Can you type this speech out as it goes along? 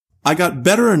I got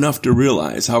better enough to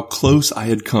realize how close I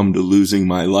had come to losing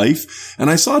my life, and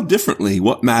I saw differently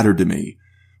what mattered to me.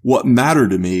 What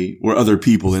mattered to me were other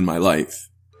people in my life.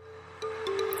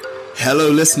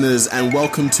 Hello listeners, and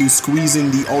welcome to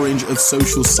Squeezing the Orange of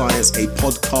Social Science, a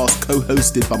podcast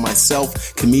co-hosted by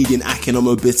myself, comedian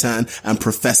Akinomo Bitan, and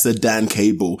Professor Dan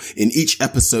Cable. In each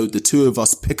episode, the two of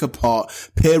us pick apart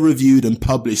peer-reviewed and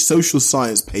published social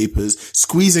science papers,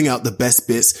 squeezing out the best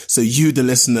bits so you, the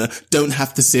listener, don't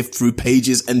have to sift through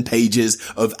pages and pages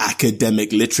of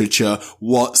academic literature.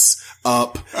 What's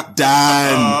up,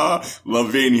 Dan?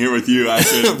 Love being here with you,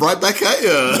 Akin. Right back at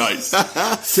you.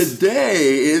 Nice.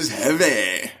 Today is heavy.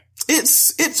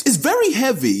 It's very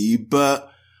heavy, but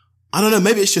I don't know,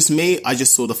 maybe it's just me. I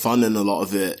just saw the fun in a lot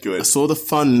of it. Good. I saw the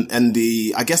fun and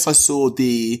I guess I saw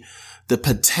the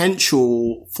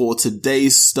potential for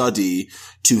today's study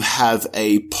to have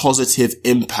a positive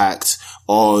impact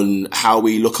on how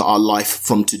we look at our life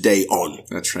from today on.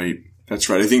 That's right.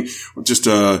 I think just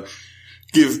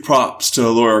give props to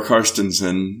Laura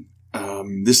Carstensen.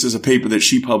 This is a paper that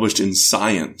she published in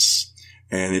Science,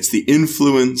 and it's the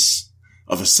influence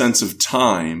of a sense of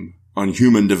time on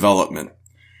human development.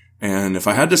 And if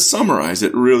I had to summarize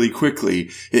it really quickly,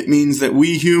 it means that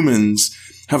we humans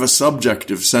have a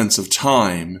subjective sense of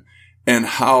time and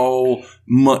how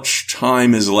much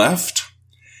time is left.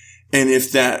 And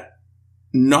if that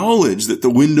knowledge that the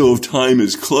window of time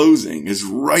is closing is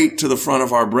right to the front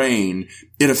of our brain,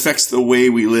 it affects the way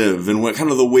we live and what kind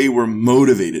of the way we're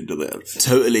motivated to live.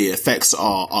 Totally affects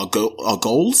our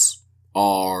goals,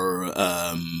 our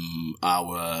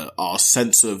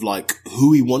sense of like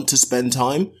who we want to spend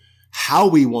time, how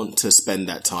we want to spend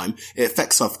that time. It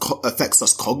affects us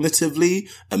cognitively,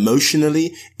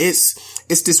 emotionally. It's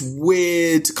this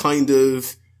weird kind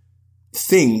of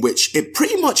thing which it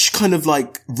pretty much kind of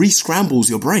like re-scrambles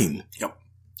your brain. Yep.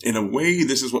 In a way,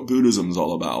 this is what Buddhism's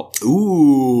all about.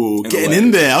 Ooh, getting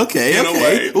in there. Okay. In a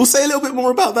way. We'll say a little bit more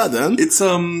about that then. It's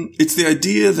the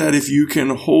idea that if you can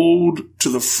hold to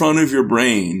the front of your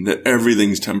brain that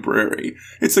everything's temporary.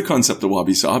 It's the concept of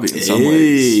wabi-sabi in some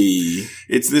ways.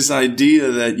 It's this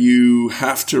idea that you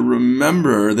have to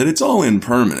remember that it's all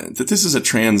impermanent, that this is a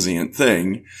transient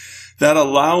thing that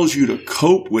allows you to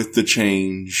cope with the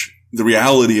change, the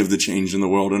reality of the change in the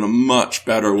world in a much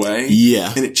better way.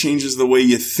 Yeah. And it changes the way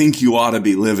you think you ought to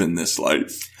be living this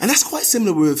life. And that's quite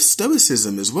similar with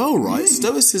Stoicism as well, right?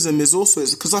 Stoicism is also,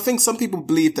 because I think some people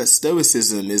believe that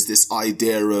Stoicism is this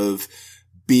idea of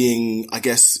being, I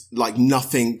guess, like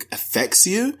nothing affects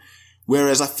you.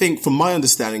 Whereas I think from my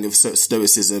understanding of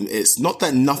Stoicism, it's not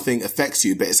that nothing affects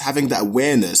you, but it's having that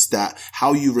awareness that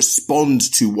how you respond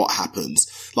to what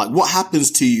happens. Like what happens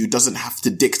to you doesn't have to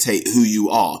dictate who you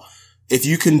are. If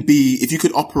you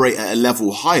could operate at a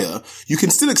level higher, you can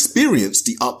still experience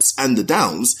the ups and the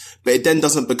downs, but it then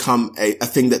doesn't become a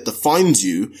thing that defines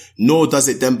you, nor does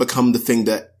it then become the thing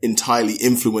that entirely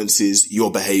influences your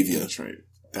behavior.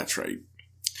 That's right.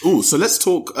 Ooh, so let's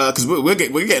talk, cause we're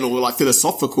getting all like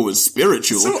philosophical and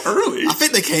spiritual. So early. I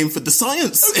think they came for the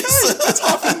science. Okay, let's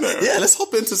hop in there. Yeah, let's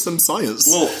hop into some science.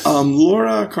 Well,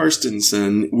 Laura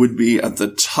Carstensen would be at the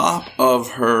top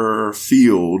of her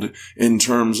field in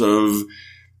terms of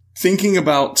thinking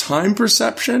about time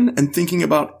perception and thinking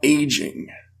about aging.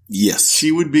 Yes.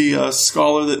 She would be a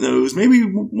scholar that knows maybe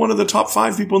one of the top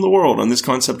 5 people in the world on this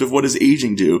concept of what does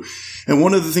aging do. And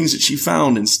one of the things that she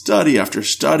found in study after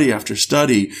study after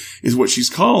study is what she's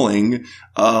calling,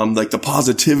 like the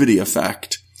positivity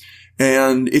effect.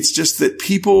 And it's just that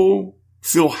people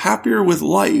feel happier with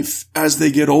life as they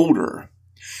get older.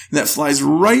 And that flies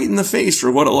right in the face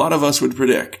for what a lot of us would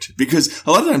predict. Because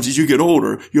a lot of times as you get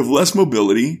older, you have less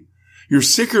mobility. You're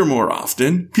sicker more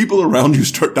often. People around you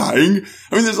start dying.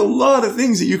 I mean, there's a lot of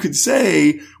things that you could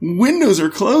say. Windows are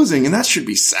closing, and that should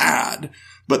be sad.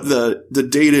 But the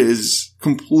data is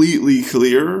completely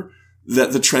clear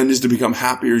that the trend is to become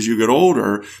happier as you get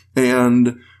older.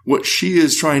 And what she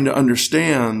is trying to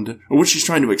understand, or what she's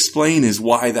trying to explain, is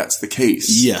why that's the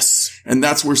case. Yes. And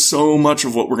that's where so much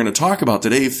of what we're going to talk about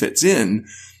today fits in.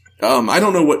 I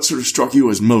don't know what sort of struck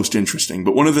you as most interesting,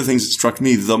 but one of the things that struck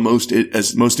me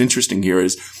as most interesting here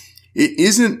is it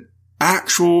isn't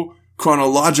actual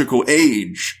chronological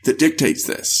age that dictates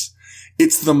this.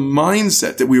 It's the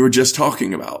mindset that we were just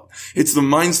talking about. It's the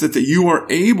mindset that you are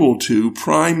able to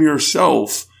prime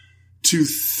yourself to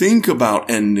think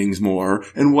about endings more.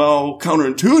 And while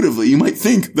counterintuitively, you might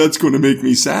think that's going to make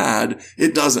me sad,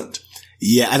 it doesn't.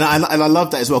 Yeah, and I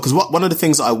love that as well, because one of the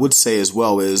things that I would say as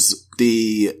well is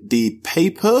the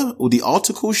paper, or the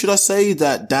article, should I say,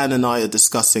 that Dan and I are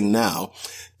discussing now,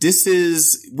 This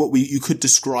is what you could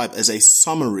describe as a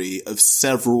summary of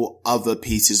several other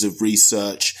pieces of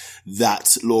research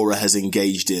that Laura has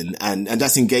engaged in, and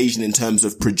that's engaged in terms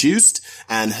of produced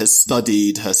and has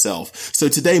studied herself. So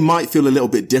today might feel a little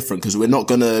bit different because we're not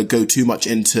going to go too much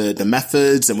into the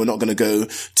methods, and we're not going to go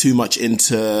too much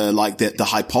into like the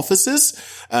hypothesis.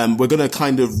 We're going to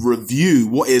kind of review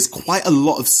what is quite a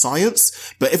lot of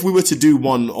science, but if we were to do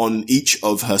one on each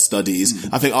of her studies,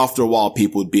 I think after a while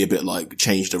people would be a bit like,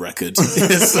 change the record.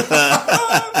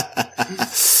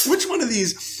 Which one of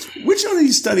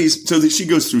these studies, so that she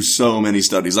goes through so many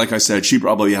studies. Like I said, she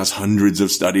probably has hundreds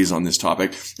of studies on this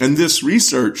topic. And this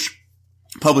research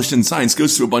published in Science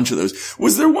goes through a bunch of those.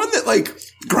 Was there one that like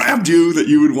grabbed you that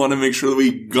you would want to make sure that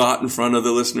we got in front of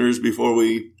the listeners before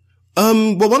we...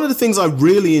 Well, one of the things I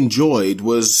really enjoyed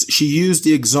was she used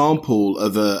the example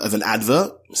of an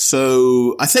advert.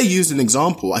 So I say used an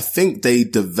example. I think they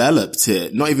developed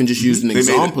it, not even just used an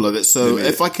example of it. So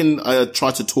if I can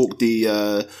try to talk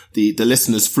the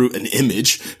listeners through an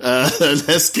image,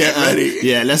 let's get ready.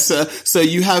 Yeah, so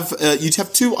you'd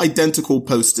have two identical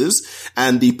posters,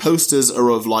 and the posters are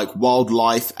of like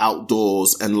wildlife,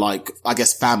 outdoors, and like, I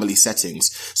guess, family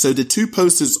settings. So the two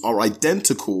posters are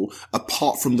identical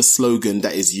apart from the slogan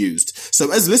that is used.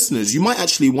 So as listeners, you might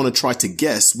actually want to try to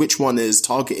guess which one is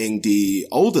targeting the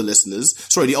older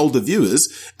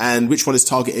viewers, and which one is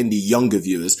targeting the younger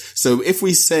viewers. So if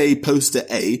we say poster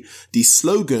A, the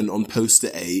slogan on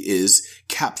poster A is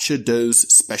capture those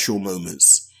special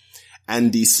moments.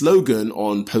 And the slogan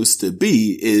on poster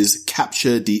B is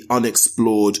capture the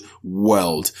unexplored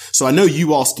world. So I know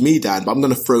you asked me, Dan, but I'm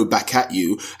going to throw back at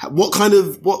you.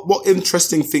 What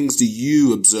interesting things do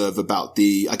you observe about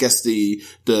the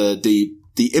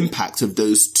impact of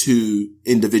those two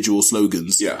individual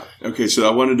slogans? Yeah. Okay. So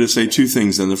I wanted to say two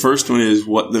things. And the first one is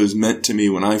what those meant to me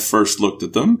when I first looked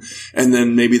at them. And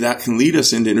then maybe that can lead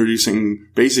us into introducing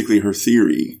basically her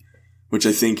theory, which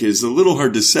I think is a little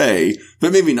hard to say,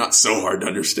 but maybe not so hard to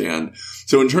understand.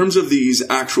 So in terms of these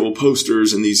actual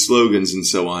posters and these slogans and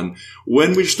so on,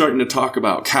 when we're starting to talk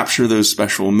about capture those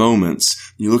special moments,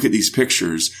 you look at these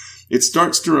pictures, it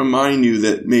starts to remind you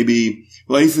that maybe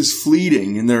life is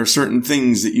fleeting and there are certain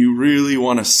things that you really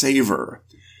want to savor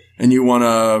and you want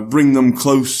to bring them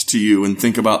close to you and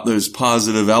think about those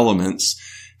positive elements.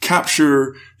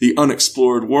 Capture the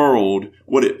unexplored world.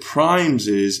 What it primes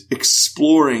is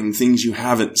exploring things you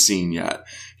haven't seen yet,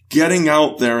 getting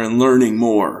out there and learning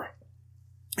more.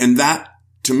 And that,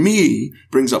 to me,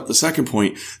 brings up the second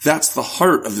point. That's the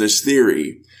heart of this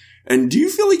theory. And do you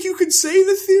feel like you could say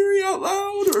the theory out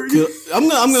loud? Or I'm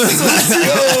gonna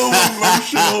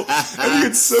socio-emotional. I think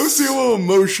it's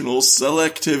socio-emotional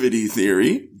selectivity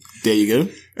theory. There you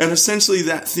go. And essentially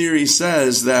that theory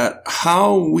says that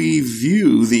how we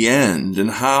view the end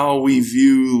and how we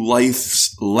view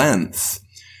life's length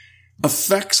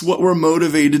affects what we're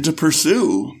motivated to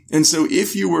pursue. And so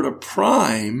if you were to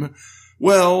prime,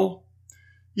 well,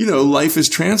 you know, life is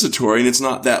transitory and it's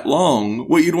not that long.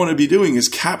 What you'd want to be doing is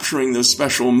capturing those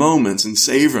special moments and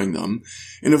savoring them.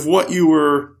 And if what you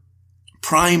were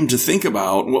primed to think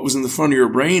about, what was in the front of your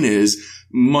brain is,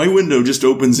 my window just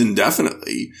opens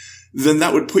indefinitely, then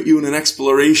that would put you in an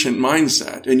exploration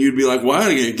mindset. And you'd be like, well,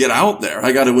 I gotta get out there.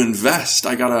 I gotta invest.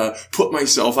 I gotta put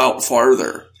myself out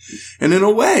farther. And in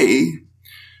a way,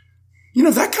 you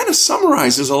know, that kind of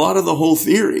summarizes a lot of the whole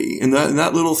theory and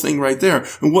that little thing right there.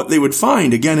 And what they would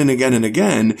find again and again and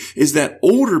again is that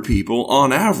older people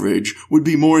on average would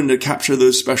be more into capture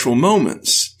those special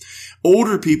moments.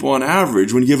 Older people on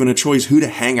average, when given a choice who to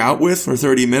hang out with for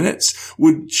 30 minutes,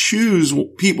 would choose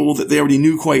people that they already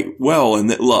knew quite well and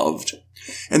that loved.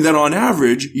 And then on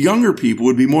average, younger people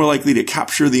would be more likely to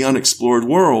capture the unexplored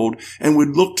world and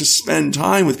would look to spend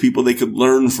time with people they could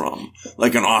learn from,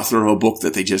 like an author of a book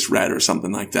that they just read or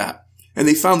something like that. And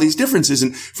they found these differences,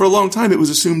 and for a long time it was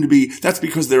assumed to be that's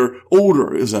because they're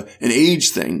older. It was an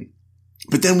age thing.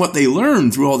 But then what they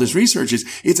learned through all this research is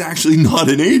it's actually not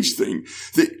an age thing.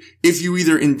 That if you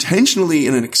either intentionally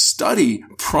in a study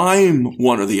prime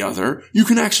one or the other, you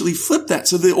can actually flip that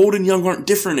so the old and young aren't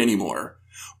different anymore.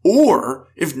 Or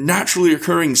if naturally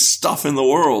occurring stuff in the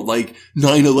world like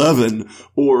 9/11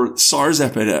 or SARS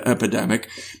epidemic,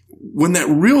 when that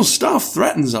real stuff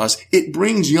threatens us, it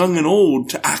brings young and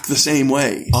old to act the same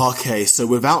way. Okay, so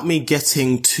without me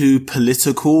getting too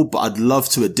political, but I'd love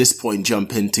to at this point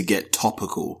jump in to get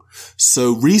topical.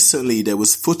 So recently there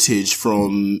was footage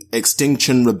from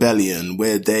Extinction Rebellion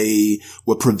where they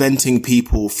were preventing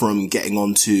people from getting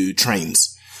onto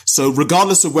trains. So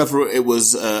regardless of whether it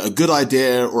was a good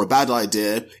idea or a bad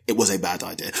idea, it was a bad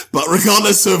idea. But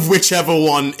regardless of whichever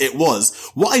one it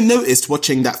was, what I noticed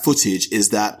watching that footage is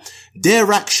that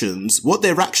what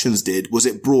their actions did was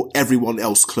it brought everyone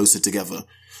else closer together.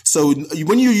 So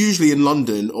when you're usually in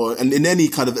London and in any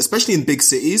kind of, especially in big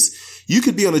cities, you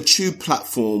could be on a tube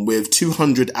platform with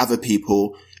 200 other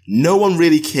people. No one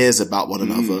really cares about one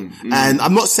another. And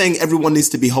I'm not saying everyone needs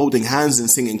to be holding hands and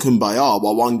singing Kumbaya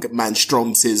while one man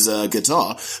strums his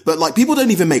guitar, but like people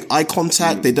don't even make eye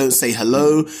contact. They don't say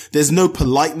hello. There's no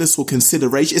politeness or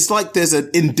consideration. It's like there's an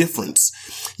indifference.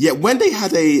 Yet when they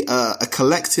had a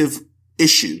collective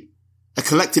issue,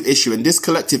 and this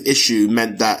collective issue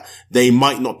meant that they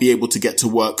might not be able to get to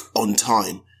work on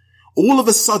time, all of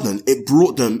a sudden it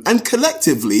brought them, and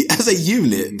collectively as a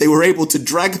unit, they were able to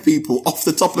drag people off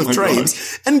the top of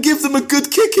trains and give them a good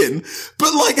kicking.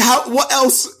 But like what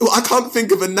else? I can't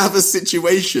think of another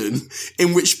situation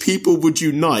in which people would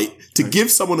unite to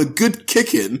give someone a good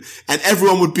kicking and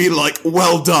everyone would be like,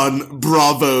 well done,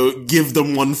 bravo, give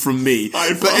them one from me. But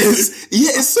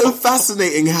it's so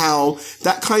fascinating how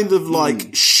that kind of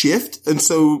like shift. And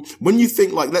so when you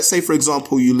think like, let's say for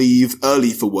example, you leave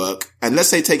early for work, and let's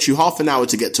say it takes you half an hour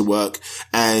to get to work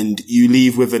and you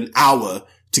leave with an hour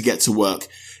to get to work.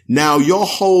 Now your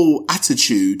whole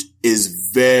attitude is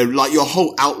like your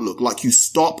whole outlook, like you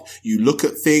stop, you look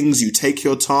at things, you take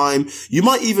your time. You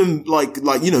might even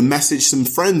message some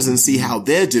friends and see how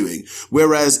they're doing.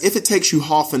 Whereas if it takes you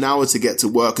half an hour to get to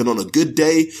work and on a good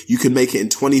day, you can make it in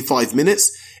 25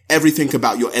 minutes. Everything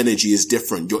about your energy is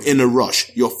different. You're in a rush.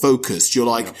 You're focused. You're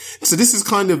like, so this is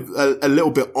kind of a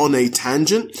little bit on a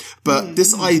tangent, but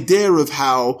this idea of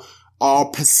how our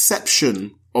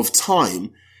perception of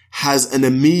time has an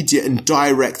immediate and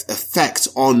direct effect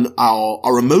on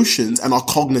our emotions and our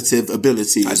cognitive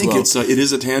ability as well. I think it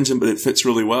is a tangent, but it fits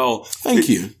really well. Thank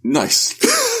you. Nice.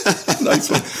 Nice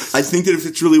one. I think that it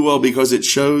fits really well because it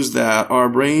shows that our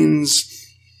brains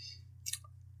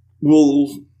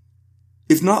will,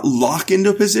 if not lock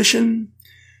into a position,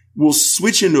 will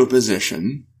switch into a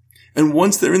position. And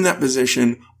once they're in that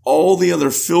position, all the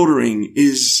other filtering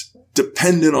is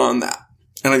dependent on that.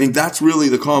 And I think that's really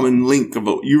the common link of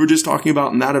what you were just talking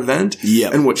about in that event.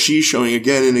 Yep. And what she's showing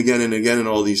again and again and again in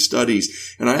all these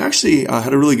studies. And I actually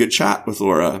had a really good chat with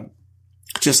Laura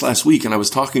just last week, and I was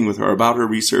talking with her about her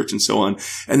research and so on.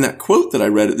 And that quote that I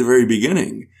read at the very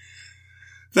beginning,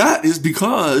 that is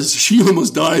because she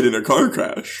almost died in a car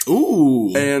crash.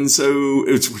 Ooh. And so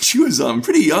she was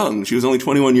pretty young. She was only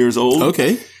 21 years old.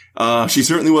 Okay. She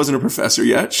certainly wasn't a professor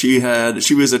yet. She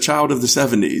was a child of the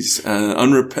 70s, an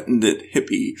unrepentant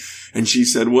hippie. And she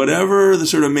said whatever the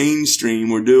sort of mainstream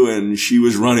were doing, she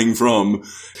was running from.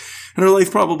 And her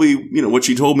life probably, what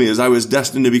she told me is I was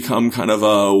destined to become kind of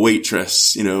a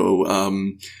waitress,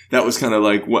 that was kind of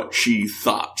like what she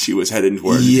thought she was heading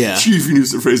toward. Yeah. She even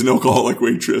used the phrase an alcoholic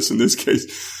waitress in this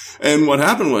case. And what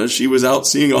happened was she was out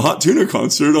seeing a Hot Tuna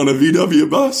concert on a VW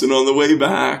bus, and on the way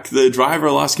back, the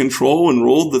driver lost control and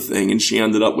rolled the thing, and she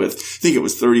ended up with, I think it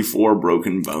was 34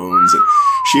 broken bones, and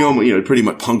she almost, pretty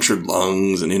much punctured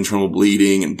lungs and internal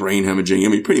bleeding and brain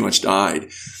hemorrhaging. Pretty much died.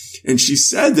 And she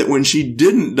said that when she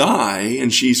didn't die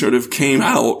and she sort of came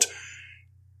out,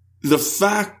 the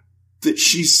fact that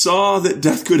she saw that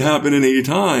death could happen at any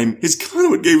time is kind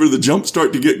of what gave her the jump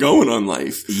start to get going on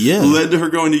life. Yeah. Led to her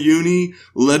going to uni,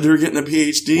 led to her getting a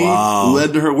PhD, wow.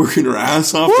 Led to her working her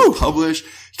ass off to publish.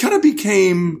 Kind of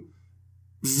became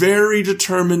very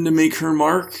determined to make her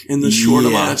mark in the short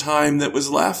amount of time that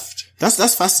was left.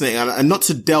 That's fascinating. And not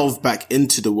to delve back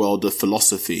into the world of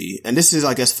philosophy, and this is,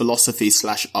 I guess,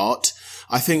 philosophy/art.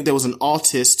 I think there was an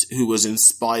artist who was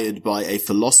inspired by a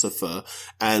philosopher,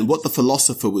 and what the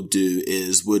philosopher would do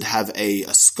is would have a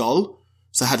skull.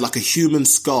 So had like a human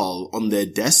skull on their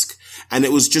desk, and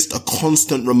it was just a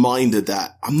constant reminder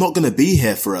that I'm not going to be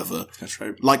here forever. That's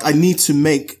right. Like I need to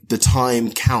make the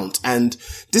time count. And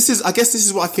this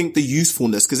is what I think the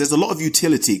usefulness, because there's a lot of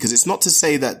utility, because it's not to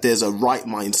say that there's a right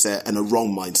mindset and a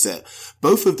wrong mindset.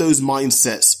 Both of those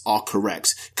mindsets are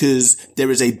correct, because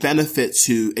there is a benefit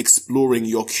to exploring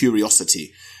your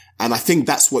curiosity. And I think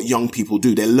that's what young people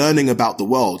do. They're learning about the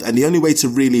world. And the only way to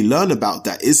really learn about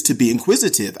that is to be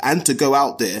inquisitive and to go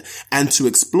out there and to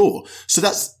explore. So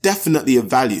that's definitely a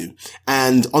value.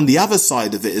 And on the other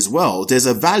side of it as well, there's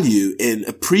a value in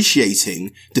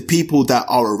appreciating the people that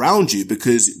are around you,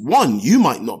 because one, you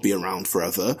might not be around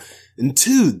forever. And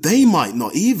two, they might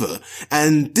not either.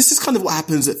 And this is kind of what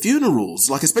happens at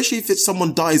funerals. Like, especially if it's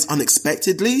someone dies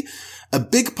unexpectedly. a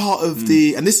big part of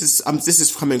and this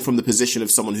is coming from the position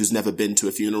of someone who's never been to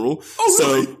a funeral. Oh,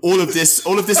 really? So all of this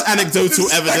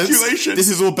anecdotal evidence, speculation. this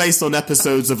is all based on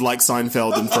episodes of like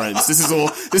Seinfeld and Friends. This is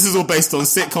all based on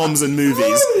sitcoms and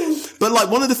movies. But like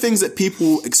one of the things that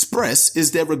people express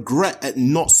is their regret at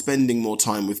not spending more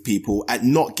time with people, at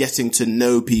not getting to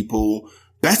know people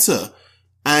better.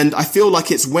 And I feel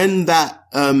like it's when that,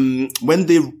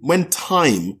 when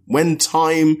time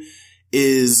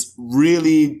is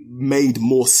really made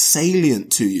more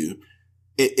salient to you,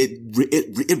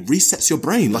 it resets your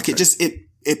brain. Like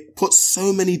it puts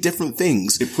so many different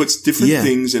things. It puts different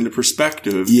things into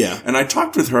perspective. Yeah. And I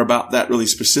talked with her about that really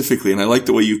specifically, and I like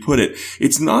the way you put it.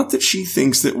 It's not that she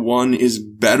thinks that one is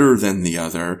better than the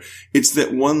other. It's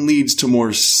that one leads to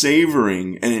more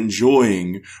savoring and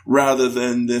enjoying rather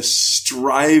than this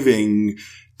striving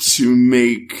to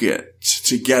make it,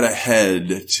 to get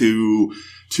ahead, to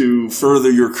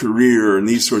further your career and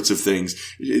these sorts of things.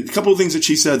 A couple of things that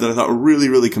she said that I thought were really,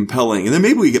 really compelling. And then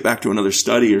maybe we get back to another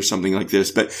study or something like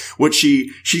this. But what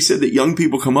she said that young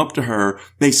people come up to her,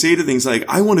 they say to things like,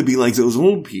 I want to be like those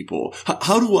old people.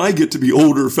 How do I get to be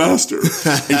older faster?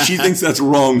 And she thinks that's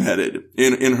wrongheaded.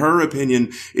 In her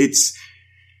opinion, it's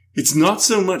not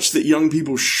so much that young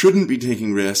people shouldn't be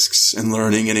taking risks and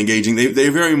learning and engaging. They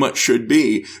very much should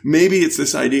be. Maybe it's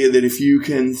this idea that if you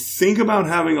can think about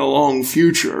having a long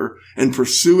future and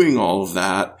pursuing all of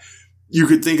that, you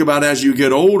could think about as you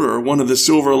get older, one of the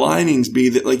silver linings be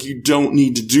that like you don't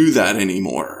need to do that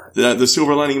anymore. The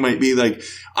silver lining might be like,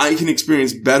 I can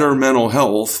experience better mental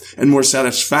health and more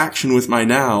satisfaction with my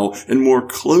now and more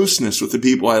closeness with the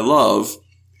people I love,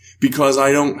 because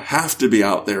I don't have to be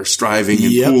out there striving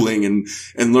and pooling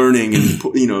and learning and,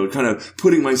 kind of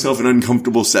putting myself in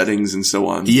uncomfortable settings and so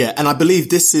on. Yeah. And I believe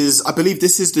this is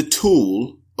the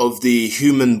tool of the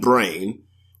human brain,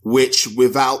 which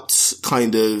without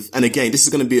and again, this is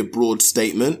going to be a broad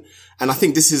statement. And I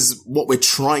think this is what we're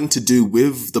trying to do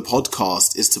with the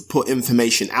podcast, is to put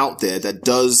information out there that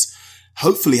does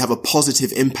hopefully have a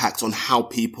positive impact on how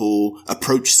people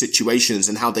approach situations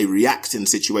and how they react in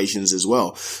situations as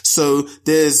well. So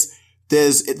there's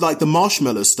like the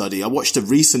marshmallow study. I watched a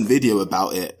recent video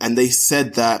about it, and they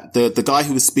said that the guy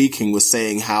who was speaking was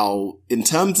saying how in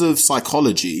terms of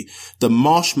psychology, the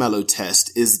marshmallow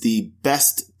test is the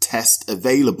best test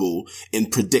available in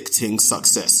predicting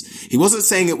success. He wasn't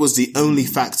saying it was the only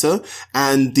factor,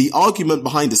 and the argument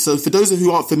behind it. So for those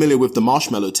who aren't familiar with the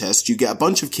marshmallow test, you get a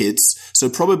bunch of kids, so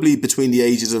probably between the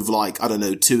ages of 2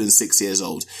 and 6 years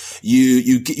old.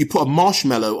 You put a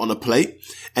marshmallow on a plate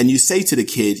and you say to the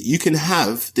kid, you can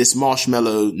have this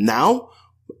marshmallow now,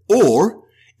 or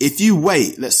if you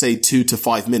wait, let's say 2 to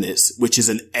 5 minutes, which is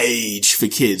an age for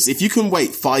kids, if you can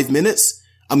wait 5 minutes,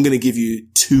 I'm going to give you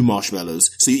 2 marshmallows.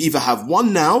 So you either have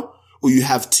 1 now or you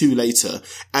have 2 later.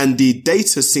 And the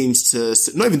data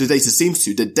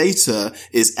the data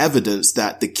is evidence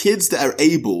that the kids that are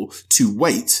able to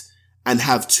wait and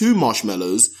have 2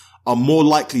 marshmallows are more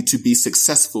likely to be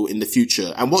successful in the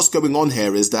future. And what's going on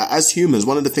here is that as humans,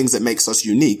 one of the things that makes us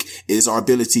unique is our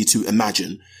ability to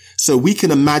imagine. So we can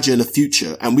imagine a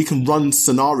future and we can run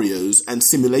scenarios and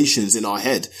simulations in our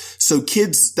head. So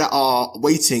kids that are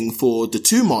waiting for the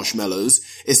 2 marshmallows,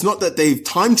 it's not that they've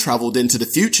time traveled into the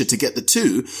future to get the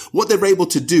 2. What they're able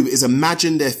to do is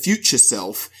imagine their future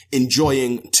self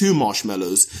enjoying 2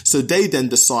 marshmallows. So they then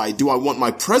decide, do I want my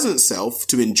present self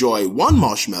to enjoy 1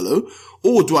 marshmallow,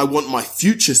 or do I want my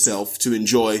future self to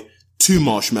enjoy 2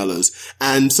 marshmallows?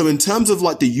 And so in terms of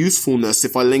the usefulness,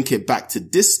 if I link it back to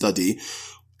this study,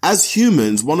 as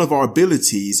humans, one of our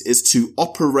abilities is to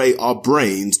operate our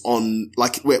brains on,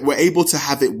 we're able to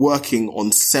have it working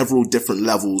on several different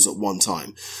levels at one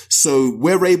time. So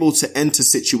we're able to enter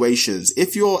situations.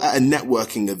 If you're at a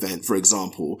networking event, for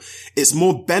example, it's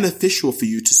more beneficial for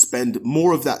you to spend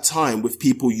more of that time with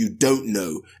people you don't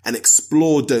know and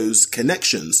explore those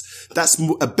connections. That's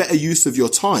a better use of your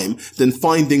time than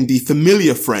finding the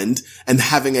familiar friend and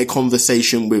having a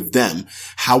conversation with them.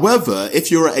 However,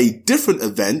 if you're at a different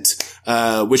event,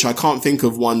 which I can't think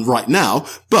of one right now,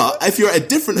 but if you're at a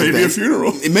different event, maybe a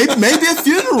funeral, maybe a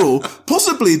funeral,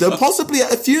 possibly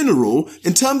at a funeral,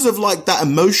 in terms of that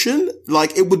emotion,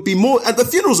 it would be more, and the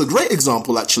funeral's a great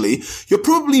example actually. You're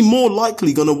probably more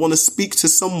likely going to want to speak to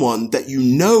someone that you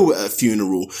know at a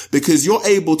funeral, because you're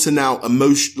able to now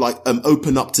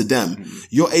open up to them.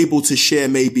 You're able to share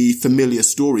maybe familiar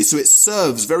stories. So it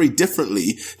serves very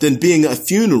differently than being at a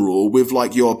funeral with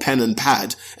your pen and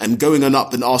pad and going on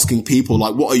up and asking people,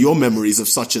 like, what are your memories of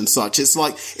such and such? It's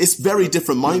like, it's very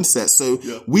different mindset. So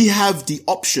we have the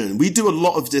option. We do a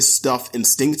lot of this stuff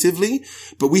instinctively,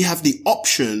 but we have the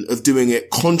option of doing it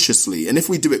consciously. And if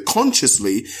we do it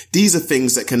consciously, these are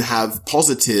things that can have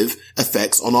positive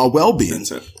effects on our well-being.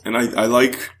 That's it. And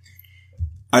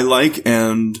I like,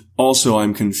 and also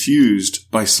I'm confused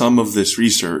by some of this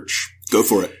research. Go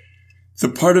for it. The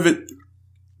part of it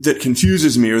that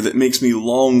confuses me or that makes me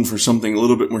long for something a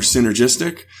little bit more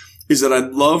synergistic is that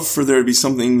I'd love for there to be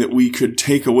something that we could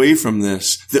take away from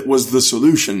this that was the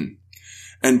solution.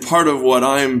 And part of what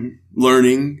I'm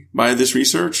learning by this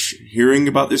research, hearing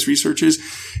about this research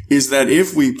is that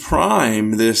if we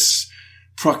prime this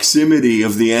proximity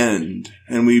of the end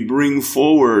and we bring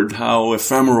forward how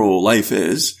ephemeral life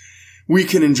is, we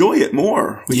can enjoy it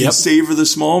more. We can savor the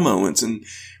small moments. And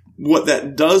what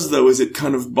that does, though, is it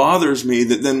kind of bothers me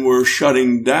that then we're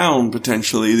shutting down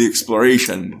potentially the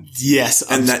exploration. Yes.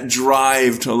 And that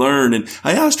drive to learn. And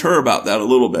I asked her about that a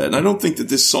little bit. And I don't think that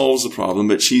this solves the problem,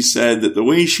 but she said that the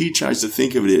way she tries to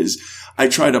think of it is, I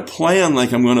try to plan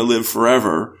like I'm going to live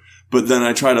forever, but then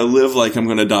I try to live like I'm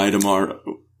going to die tomorrow.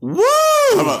 Woo!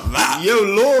 How about that? Yo,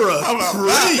 Laura. How about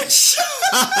preach?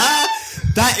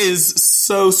 That is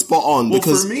so spot on. Well,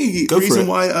 because for me, the reason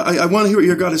why I want to hear what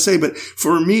you're going to say, but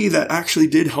for me, that actually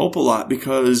did help a lot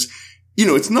because, you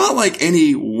know, it's not like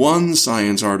any one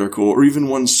science article or even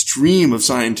one stream of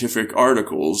scientific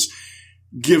articles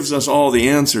gives us all the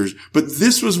answers. But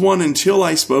this was one, until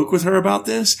I spoke with her about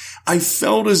this, I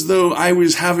felt as though I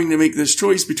was having to make this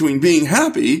choice between being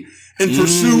happy and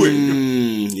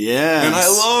pursuing. Yeah. And I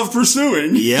love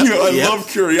pursuing. Yep. You know, I love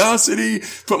curiosity,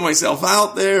 put myself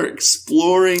out there,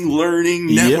 exploring, learning,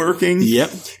 networking. Yep.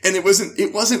 And it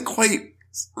wasn't quite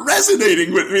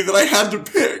resonating with me that I had to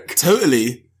pick.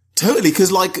 Totally.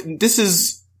 Cause like, this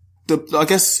is I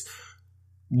guess,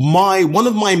 one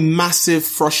of my massive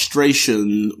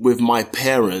frustration with my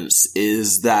parents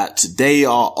is that they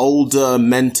are older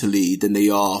mentally than they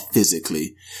are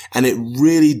physically. And it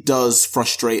really does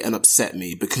frustrate and upset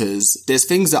me because there's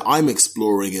things that I'm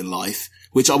exploring in life,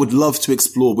 which I would love to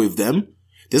explore with them.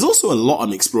 There's also a lot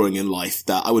I'm exploring in life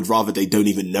that I would rather they don't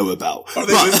even know about. Are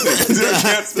they listening? Is there a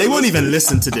chance they won't even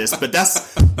listen to this, but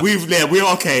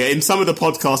we're okay. In some of the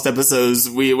podcast episodes,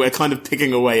 we're kind of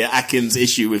picking away at Akin's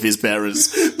issue with his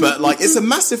parents. But like, it's a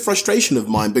massive frustration of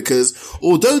mine because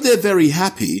although they're very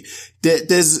happy,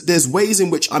 there's ways in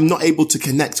which I'm not able to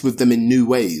connect with them in new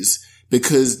ways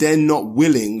because they're not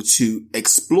willing to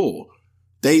explore.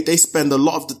 They spend a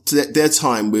lot of their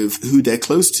time with who they're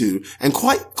close to. And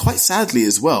quite sadly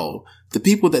as well, the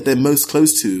people that they're most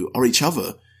close to are each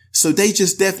other. So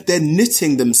they're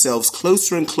knitting themselves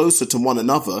closer and closer to one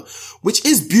another, which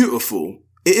is beautiful.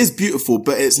 It is beautiful,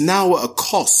 but it's now at a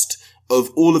cost of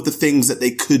all of the things that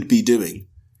they could be doing.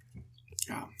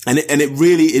 And it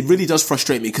really does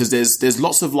frustrate me because there's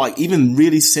lots of like even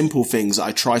really simple things that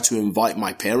I try to invite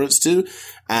my parents to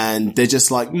and they're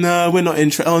just like, no, we're not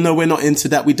we're not into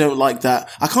that. We don't like that.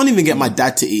 I can't even get my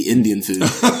dad to eat Indian food.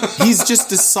 He's just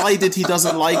decided he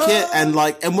doesn't like it and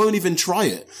won't even try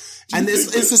it. And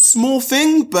it's a small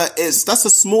thing, but that's a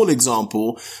small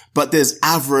example, but there's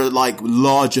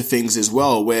larger things as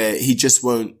well where he just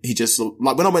when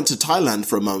I went to Thailand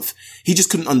for a month, he just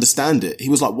couldn't understand it. He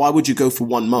was like, why would you go for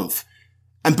 1 month?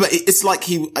 But it's like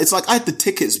I had the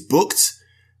tickets booked,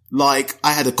 like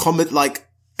I had a comment, like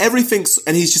everything's,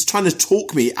 and he's just trying to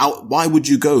talk me out. Why would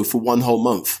you go for 1 whole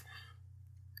month?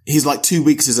 He's like 2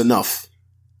 weeks is enough.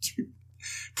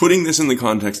 Putting this in the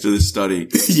context of this study.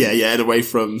 Yeah, and away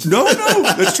from... No,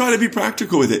 let's try to be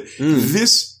practical with it.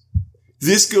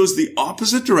 This goes the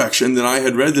opposite direction that I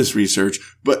had read this research,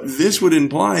 but this would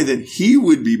imply that he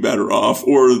would be better off,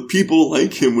 or people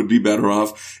like him would be better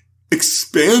off,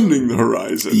 expanding the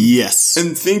horizon. Yes.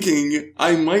 And thinking,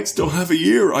 I might still have a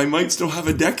year, I might still have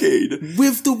a decade.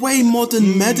 With the way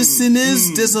modern medicine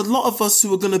is, there's a lot of us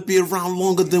who are going to be around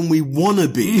longer than we want to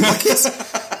be. Like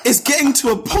it's getting to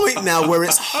a point now where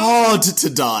it's hard to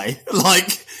die.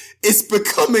 Like, it's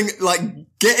becoming, like,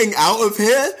 getting out of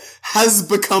here has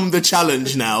become the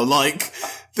challenge now. Like,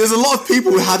 there's a lot of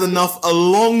people who had enough a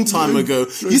long time ago.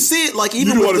 You see it, like,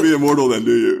 even you don't want to be immortal then,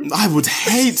 do you? I would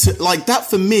hate, like, that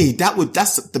for me,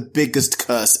 that's the biggest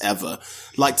curse ever.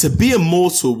 Like, to be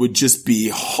immortal would just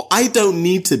be, I don't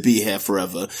need to be here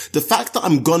forever. The fact that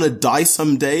I'm gonna die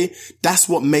someday, that's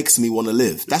what makes me want to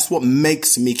live. That's what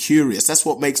makes me curious. That's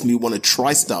what makes me want to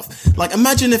try stuff. Like,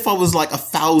 imagine if I was like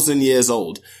 1,000 years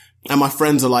old and my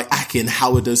friends are like, Akin,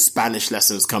 how are those Spanish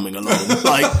lessons coming along?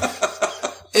 Like,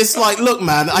 It's like, look,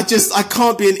 man, I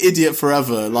can't be an idiot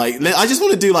forever. Like, I just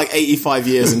want to do like 85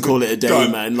 years and call it a day,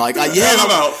 man. Like, I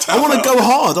want to go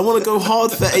hard. I want to go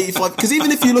hard for 85. Cause even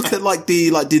if you look at like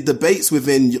the debates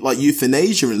within like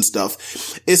euthanasia and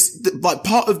stuff, it's like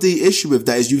part of the issue with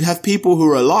that is you have people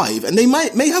who are alive and they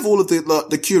may have all of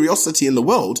the curiosity in the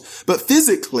world, but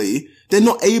physically, they're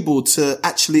not able to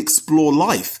actually explore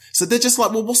life. So they're just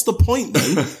like, well, what's the point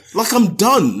then? Like, I'm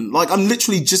done. Like, I'm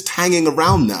literally just hanging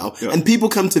around now. Yeah. And people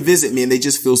come to visit me and they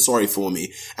just feel sorry for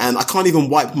me. And I can't even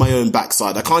wipe my own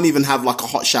backside. I can't even have like a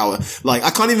hot shower. Like,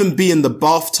 I can't even be in the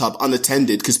bathtub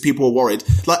unattended because people are worried.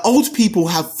 Like, old people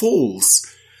have falls.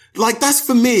 Like, that's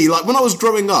for me. Like, when I was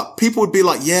growing up, people would be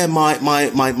like, yeah,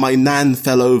 my nan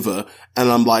fell over. And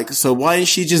I'm like, so why didn't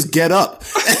she just get up?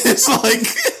 And it's like,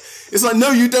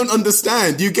 no, you don't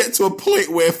understand. You get to a point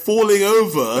where falling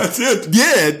over. That's it.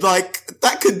 Yeah, like,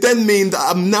 that could then mean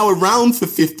that I'm now around for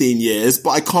 15 years, but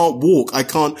I can't walk. I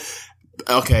can't.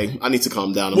 Okay, I need to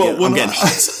calm down. I'm getting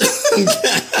hot.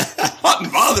 Hot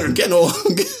and bothered.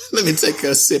 Let me take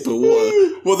a sip of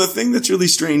water. Well, the thing that's really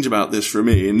strange about this for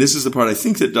me, and this is the part I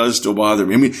think that does still bother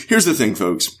me. I mean, here's the thing,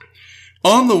 folks.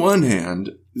 On the one hand,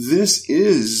 these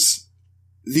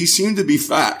seem to be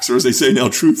facts, or as they say now,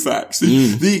 true facts.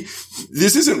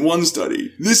 This isn't one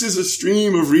study. This is a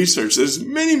stream of research. There's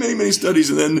many, many, many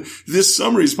studies, and then this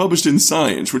summary is published in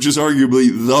Science, which is arguably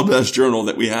the best journal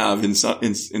that we have in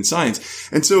science.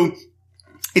 And so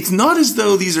it's not as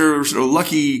though these are sort of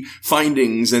lucky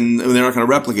findings and they're not going to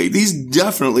replicate. These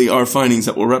definitely are findings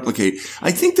that will replicate.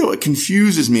 I think that what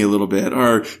confuses me a little bit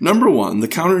are, number one, the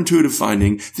counterintuitive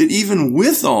finding that even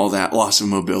with all that loss of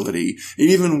mobility,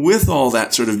 even with all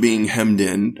that sort of being hemmed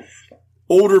in,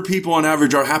 older people on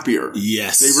average are happier.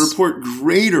 Yes. They report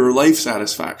greater life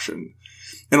satisfaction.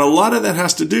 And a lot of that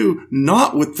has to do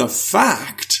not with the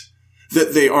fact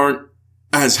that they aren't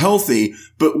as healthy,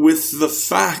 but with the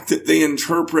fact that they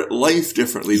interpret life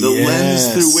differently. The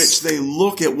lens through which they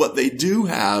look at what they do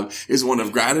have is one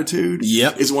of gratitude.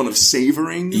 Yep. Is one of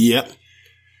savoring. Yep.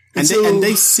 And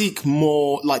they seek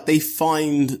more, like, they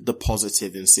find the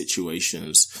positive in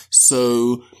situations.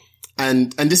 So,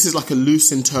 and this is like a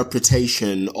loose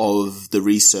interpretation of the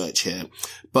research here,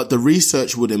 but the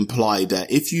research would imply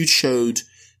that if you showed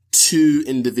two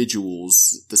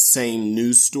individuals the same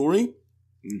news story,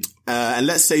 and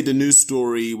let's say the news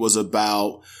story was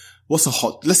about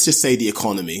let's just say the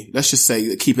economy. Let's just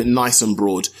say, keep it nice and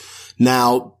broad.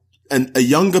 Now, a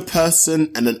younger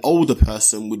person and an older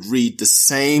person would read the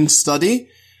same study,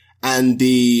 and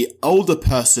the older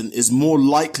person is more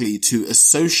likely to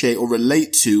associate or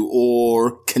relate to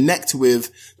or connect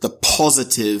with the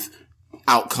positive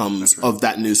outcomes of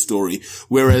that news story.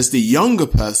 Whereas the younger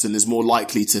person is more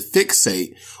likely to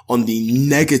fixate on the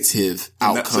negative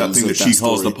outcomes. That's that thing that she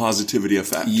calls the positivity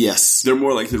effect. Yes. They're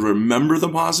more likely to remember the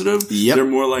positive. Yep. They're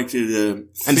more likely to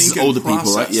think and older process.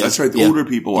 People, right? Yeah. That's right. The older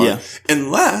people are. Yeah.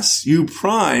 Unless you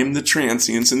prime the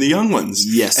transients in the young ones.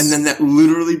 Yes. And then that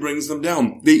literally brings them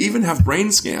down. They even have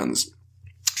brain scans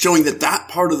showing that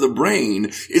part of the brain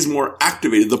is more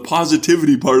activated, the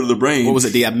positivity part of the brain. What was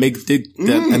it? The amygdala?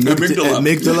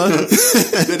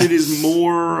 That it is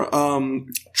more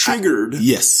triggered.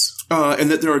 Yes. And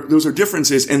that those are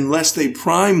differences unless they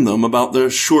prime them about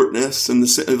the shortness and the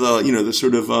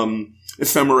sort of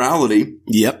ephemerality.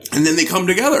 Yep. And then they come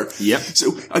together. Yep.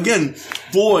 So again,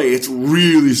 boy, it's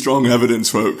really strong evidence,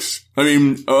 folks. I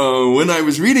mean, when I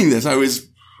was reading this, I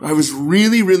was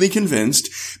really, really convinced,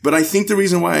 but I think the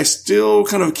reason why I still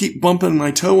kind of keep bumping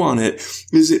my toe on it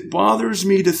is it bothers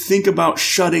me to think about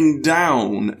shutting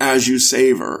down as you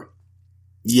savor.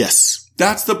 Yes.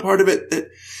 That's the part of it that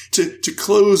to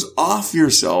close off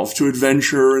yourself to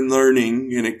adventure and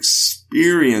learning and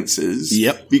experiences.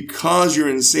 Yep. Because you're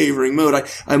in savoring mode.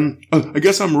 I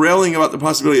guess I'm railing about the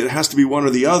possibility that it has to be one or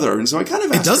the other. And so I kind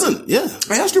of asked It doesn't, yeah.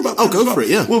 I asked her about that. Oh, go for it,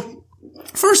 yeah. Well,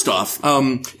 first off,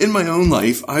 in my own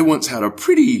life, I once had a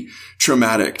pretty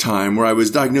traumatic time where I was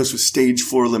diagnosed with stage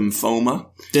 4 lymphoma.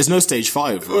 There's no stage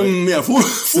 5, right? Yeah, 4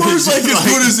 is like as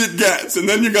good as it gets. And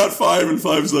then you got 5, and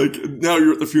 5's like, now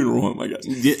you're at the funeral home, I guess.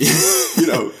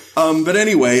 But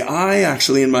anyway, I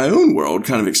actually, in my own world,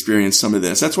 kind of experienced some of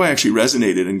this. That's why I actually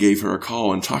resonated and gave her a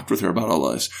call and talked with her about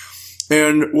all this.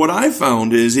 And what I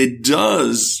found is it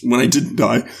does, when I didn't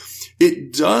die,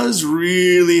 it does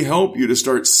really help you to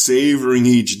start savoring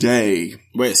each day.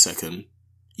 Wait a second.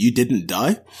 You didn't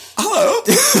die? Hello?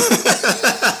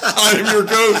 I am your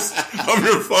ghost. I'm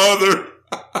your father.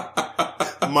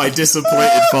 My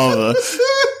disappointed father.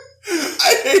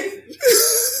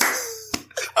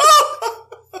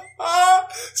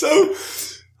 So,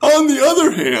 on the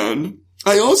other hand,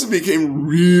 I also became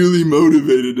really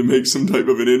motivated to make some type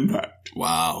of an impact.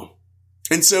 Wow.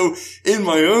 And so in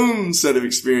my own set of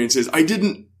experiences, I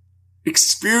didn't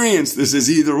experience this as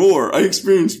either or. I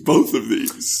experienced both of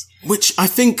these. Which I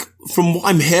think, from what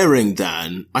I'm hearing,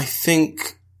 Dan, I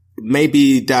think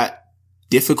maybe that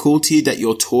difficulty that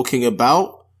you're talking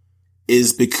about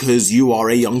is because you are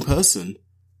a young person.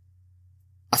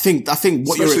 I think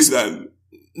what Especially then.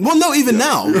 Well, no, even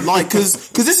now, like, cause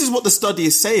this is what the study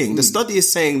is saying. The study is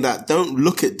saying that don't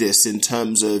look at this in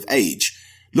terms of age.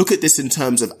 Look at this in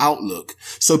terms of outlook.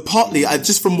 So partly,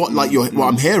 just from what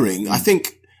I'm hearing, I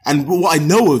think, and what I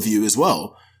know of you as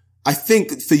well, I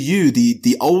think for you,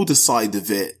 the older side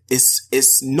of it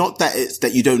it's not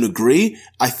that you don't agree.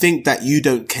 I think that you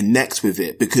don't connect with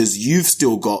it because you've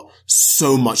still got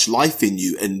so much life in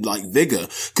you and like vigor.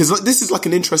 Cause this is like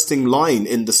an interesting line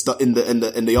in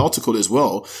the article as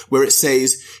well, where it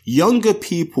says younger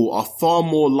people are far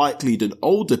more likely than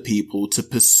older people to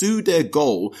pursue their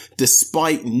goal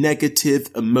despite negative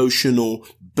emotional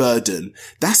burden.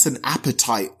 That's an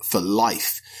appetite for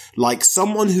life. Like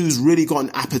someone who's really got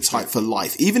an appetite for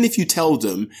life, even if you tell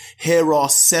them, here are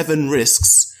 7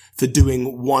 risks for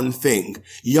doing one thing,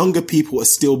 younger people are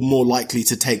still more likely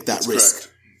to take that risk. Correct.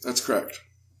 That's correct.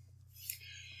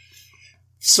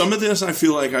 Some of this I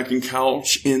feel like I can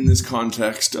couch in this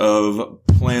context of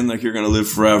plan like you're going to live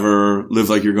forever, live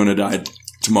like you're going to die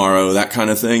tomorrow, that kind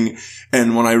of thing.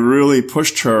 And when I really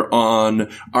pushed her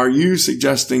on, are you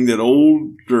suggesting that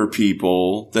older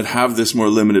people that have this more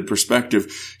limited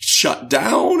perspective shut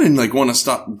down and like want to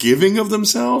stop giving of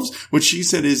themselves? What she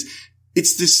said is,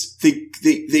 it's this,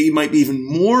 they might be even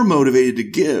more motivated to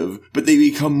give, but they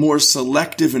become more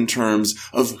selective in terms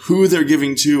of who they're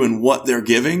giving to and what they're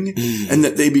giving, and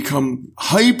that they become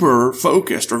hyper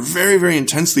focused or very, very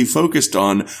intensely focused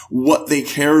on what they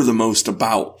care the most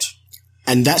about.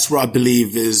 And that's what I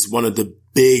believe is one of the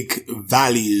big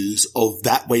values of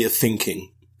that way of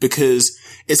thinking. Because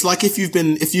it's like if you've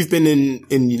been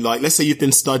in like, let's say you've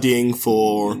been studying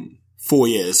for 4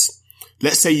 years.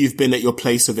 Let's say you've been at your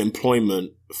place of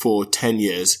employment for 10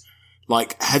 years.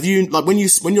 Like, have you, like when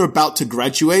you're about to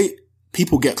graduate,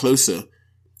 people get closer.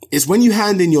 It's when you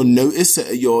hand in your notice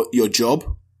at your job,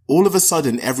 all of a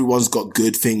sudden everyone's got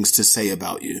good things to say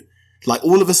about you. Like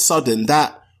all of a sudden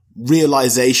that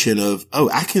realization of, oh,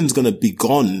 Akin's going to be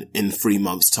gone in 3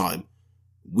 months' time.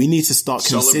 We need to start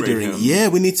considering,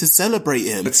 we need to celebrate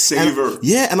him. Let's savor.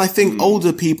 And I think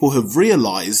older people have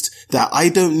realized that I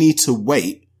don't need to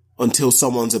wait until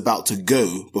someone's about to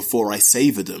go before I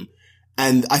savor them.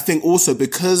 And I think also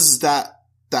because that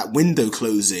window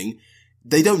closing,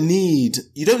 you don't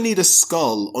need a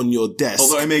skull on your desk.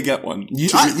 Although I may get one.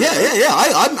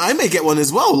 I may get one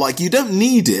as well. Like you don't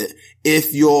need it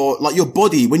if your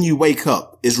body, when you wake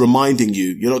up, is reminding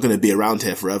you you're not going to be around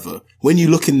here forever. When you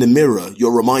look in the mirror,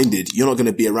 you're reminded you're not going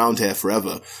to be around here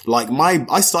forever. Like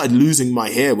I started losing my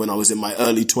hair when I was in my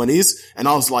early 20s, and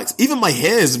I was like, even my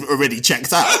hair is already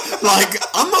checked out. Like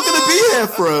I'm not going to be here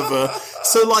forever.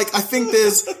 So like I think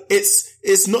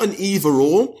it's not an either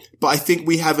or, but I think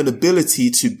we have an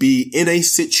ability to be in a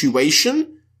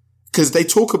situation. Because they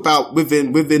talk about with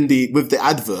the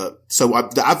advert. So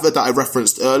the advert that I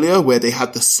referenced earlier, where they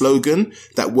had the slogan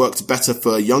that worked better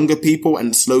for younger people and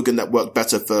the slogan that worked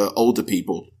better for older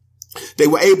people. They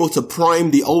were able to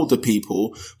prime the older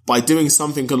people by doing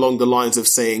something along the lines of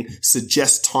saying,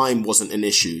 suggest time wasn't an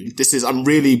issue. I'm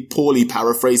really poorly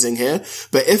paraphrasing here,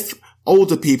 but if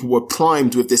older people were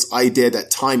primed with this idea that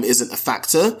time isn't a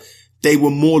factor, they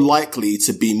were more likely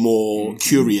to be more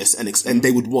curious and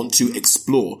they would want to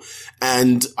explore.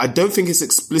 And I don't think it's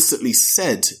explicitly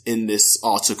said in this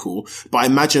article, but I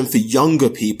imagine for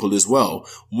younger people as well,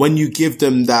 when you give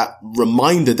them that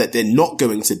reminder that they're not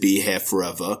going to be here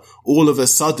forever, all of a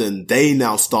sudden they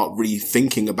now start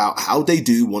rethinking about how they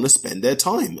do want to spend their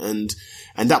time. And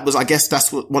that was, I guess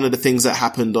that's one of the things that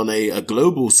happened on a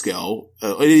global scale,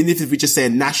 even if we just say a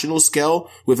national scale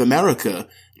with America.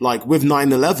 Like with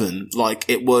 9/11, like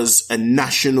it was a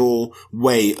national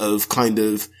way of kind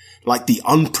of like the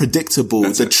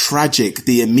unpredictable, tragic,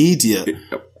 the immediate.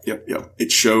 Yep.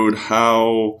 It showed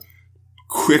how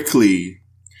quickly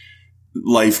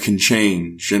life can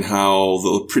change and how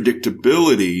the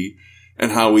predictability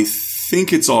and how we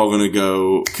think it's all going to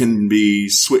go can be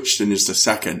switched in just a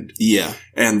second. Yeah.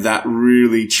 And that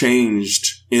really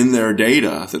changed in their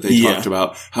data that they talked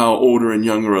about how older and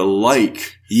younger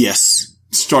alike. Yes.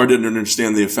 started to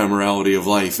understand the ephemerality of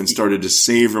life and started to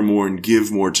savor more and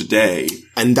give more today.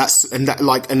 And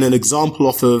an example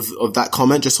of that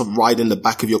comment, just right in the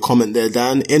back of your comment there,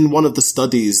 Dan, in one of the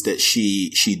studies that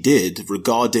she did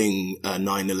regarding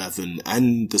 9/11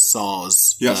 and the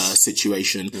SARS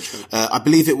situation. I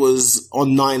believe it was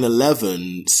on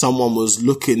 9/11, someone was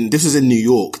looking, this was in New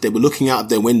York, they were looking out of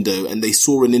their window and they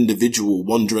saw an individual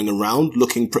wandering around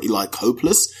looking pretty like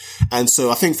hopeless. And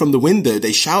so I think from the window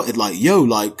they shouted like, yo,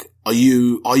 like, are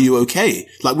you okay?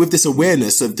 Like with this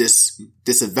awareness of this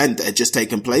event that had just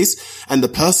taken place. And the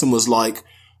person was like,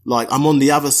 I'm on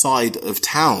the other side of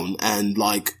town and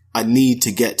like, I need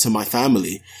to get to my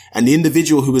family. And the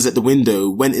individual who was at the window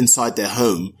went inside their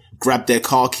home, grabbed their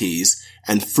car keys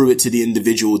and threw it to the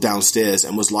individual downstairs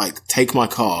and was like, take my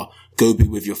car, go be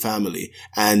with your family.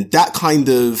 And that kind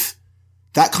of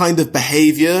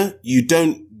behavior, you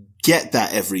don't get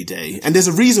that every day. And there's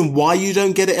a reason why you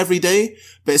don't get it every day,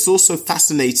 but it's also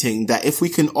fascinating that if we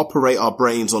can operate our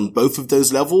brains on both of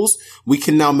those levels, we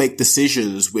can now make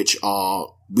decisions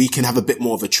we can have a bit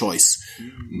more of a choice.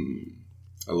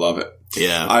 I love it.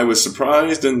 Yeah. I was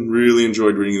surprised and really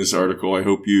enjoyed reading this article. I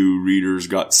hope you readers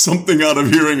got something out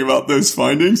of hearing about those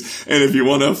findings. And if you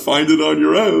want to find it on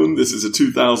your own, this is a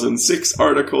 2006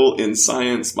 article in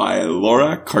Science by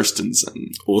Laura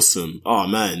Carstensen. Awesome. Oh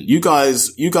man, you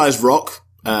guys rock.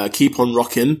 Keep on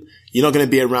rocking. You're not going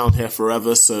to be around here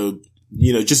forever. So,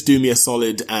 just do me a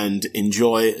solid and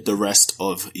enjoy the rest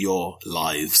of your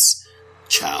lives.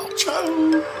 Ciao.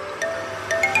 Ciao.